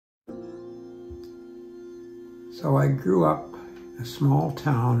So I grew up in a small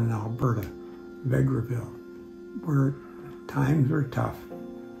town in Alberta, Vegreville, where times were tough,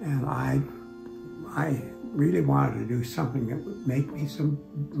 and I really wanted to do something that would make me some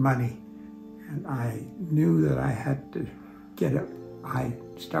money, and I knew that I had to get it. I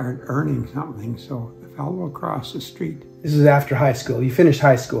started earning something, so the fellow across the street. This is after high school. You finished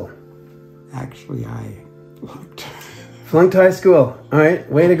high school. Actually, I flunked. Flunked high school. All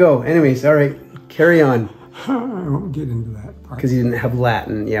right, way to go. Anyways, all right, carry on. I won't get into that part. Because you didn't have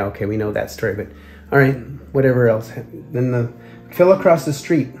Latin. Yeah, okay, we know that story. But all right, whatever else. Then the fellow across the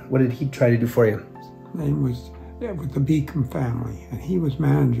street, what did he try to do for you? His name was with the Beacom family, and he was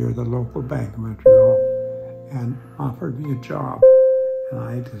manager of the local bank of Montreal, and offered me a job.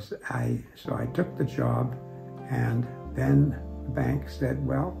 And so I took the job, and then the bank said,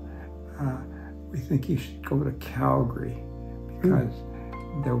 well, we think you should go to Calgary because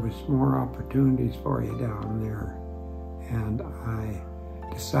there was more opportunities for you down there. And I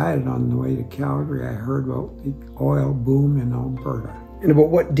decided on the way to Calgary, I heard about the oil boom in Alberta. And about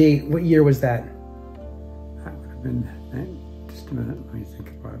what date, what year was that? That would have been, just a minute, let me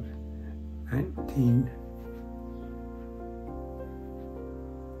think about it,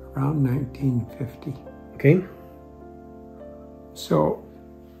 around 1950. Okay. So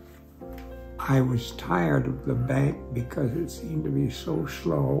I was tired of the bank because it seemed to be so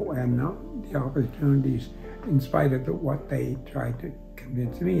slow, and the opportunities, in spite of what they tried to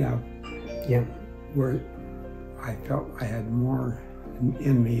convince me of, yeah, where I felt I had more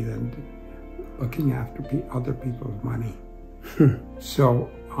in me than looking after other people's money. So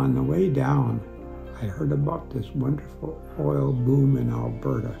on the way down, I heard about this wonderful oil boom in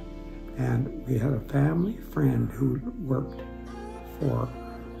Alberta, and we had a family friend who worked for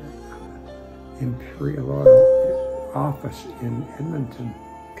Imperial Oil office in Edmonton.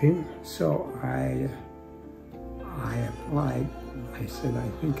 Okay. So I applied. I said, I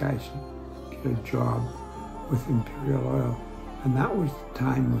think I should get a job with Imperial Oil. And that was the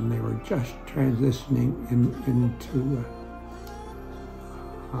time when they were just transitioning into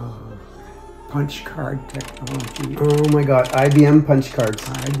punch card technology. Oh my God, IBM punch cards.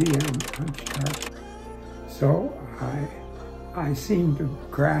 IBM punch cards. So I seemed to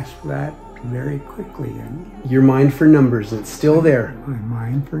grasp that very quickly. And your mind for numbers, it's still there. My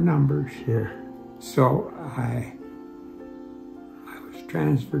mind for numbers. Yeah. So I was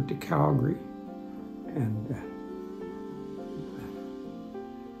transferred to Calgary, and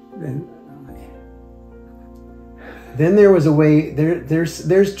then there was a way,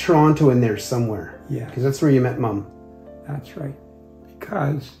 there's Toronto in there somewhere. Yeah. Because that's where you met Mom. That's right.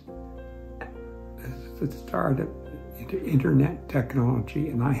 Because it started into internet technology,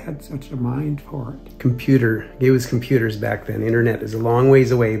 and I had such a mind for it. It was computers back then. Internet is a long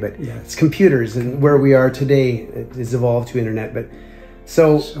ways away, but yes, it's computers, and where we are today, it has evolved to internet. But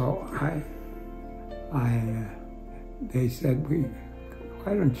so they said,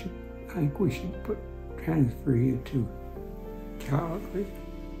 why don't you? I think we should transfer you to Calgary,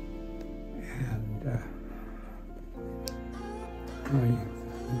 and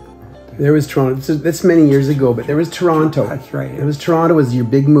there was Toronto. That's many years ago, but there was Toronto. That's right. It was Toronto was your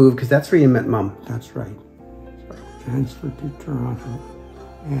big move, because that's where you met Mom. That's right. So I transferred to Toronto,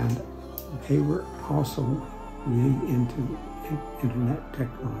 and they were also really into internet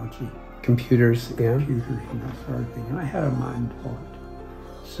technology. Computers, yeah. Computers and that sort of thing. And I had a mind for it.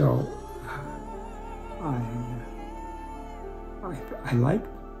 So I liked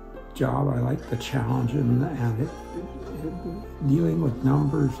the job. I liked the challenge, and dealing with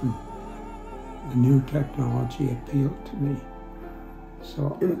numbers and the new technology appealed to me.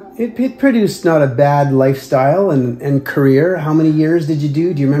 So it produced not a bad lifestyle and career. How many years did you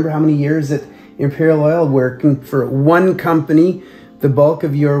do? Do you remember how many years at Imperial Oil, working for one company, the bulk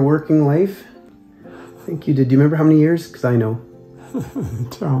of your working life? I think you did. Do you remember how many years? Because I know.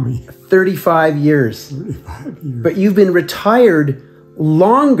 Tell me. 35 years. 35 years. But you've been retired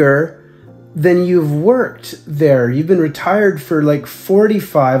longer than you've worked there. You've been retired for like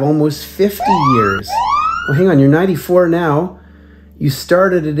 45, almost 50 years. Well, hang on, you're 94 now. You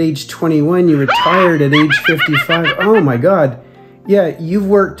started at age 21, you retired at age 55. Oh my God. Yeah, you've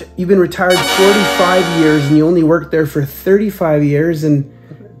been retired 45 years, and you only worked there for 35 years.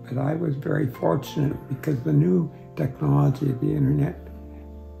 But I was very fortunate, because the new technology of the internet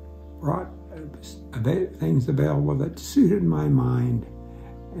brought things available that suited my mind,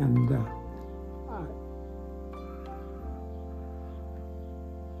 and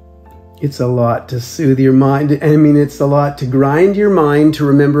it's a lot to soothe your mind. I mean, it's a lot to grind your mind to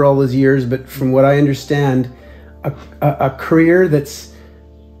remember all those years. But from what I understand, a career that's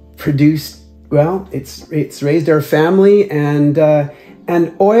produced Well, it's raised our family, and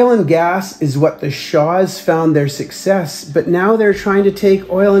oil and gas is what the Shaws found their success. But now they're trying to take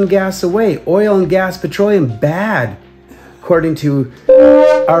oil and gas away. Oil and gas, petroleum, bad, according to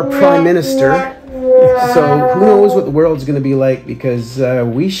our Prime Minister. So who knows what the world's going to be like, because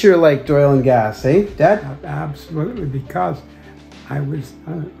we sure liked oil and gas, eh, Dad? Absolutely, because I was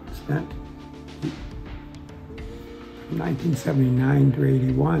spent 1979 to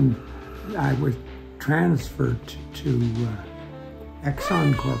 81. I was transferred to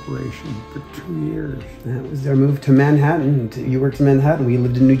Exxon Corporation for 2 years. That was their move to Manhattan. You worked in Manhattan. We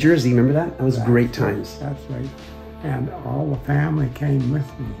lived in New Jersey. Remember that? That was great times. That's right. And all the family came with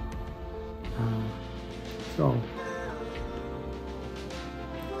me. So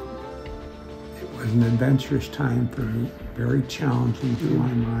it was an adventurous time for me, very challenging to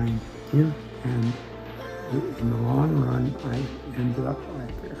my mind. Yeah. And in the long run, I ended up,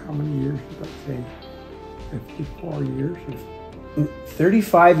 how many years did I say? 54 years?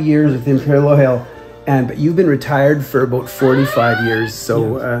 35 years with Imperial Oil, but you've been retired for about 45 years,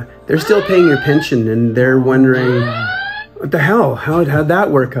 so they're still paying your pension, and they're wondering, what the hell, how'd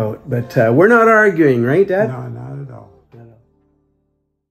that work out? But we're not arguing, right, Dad? No,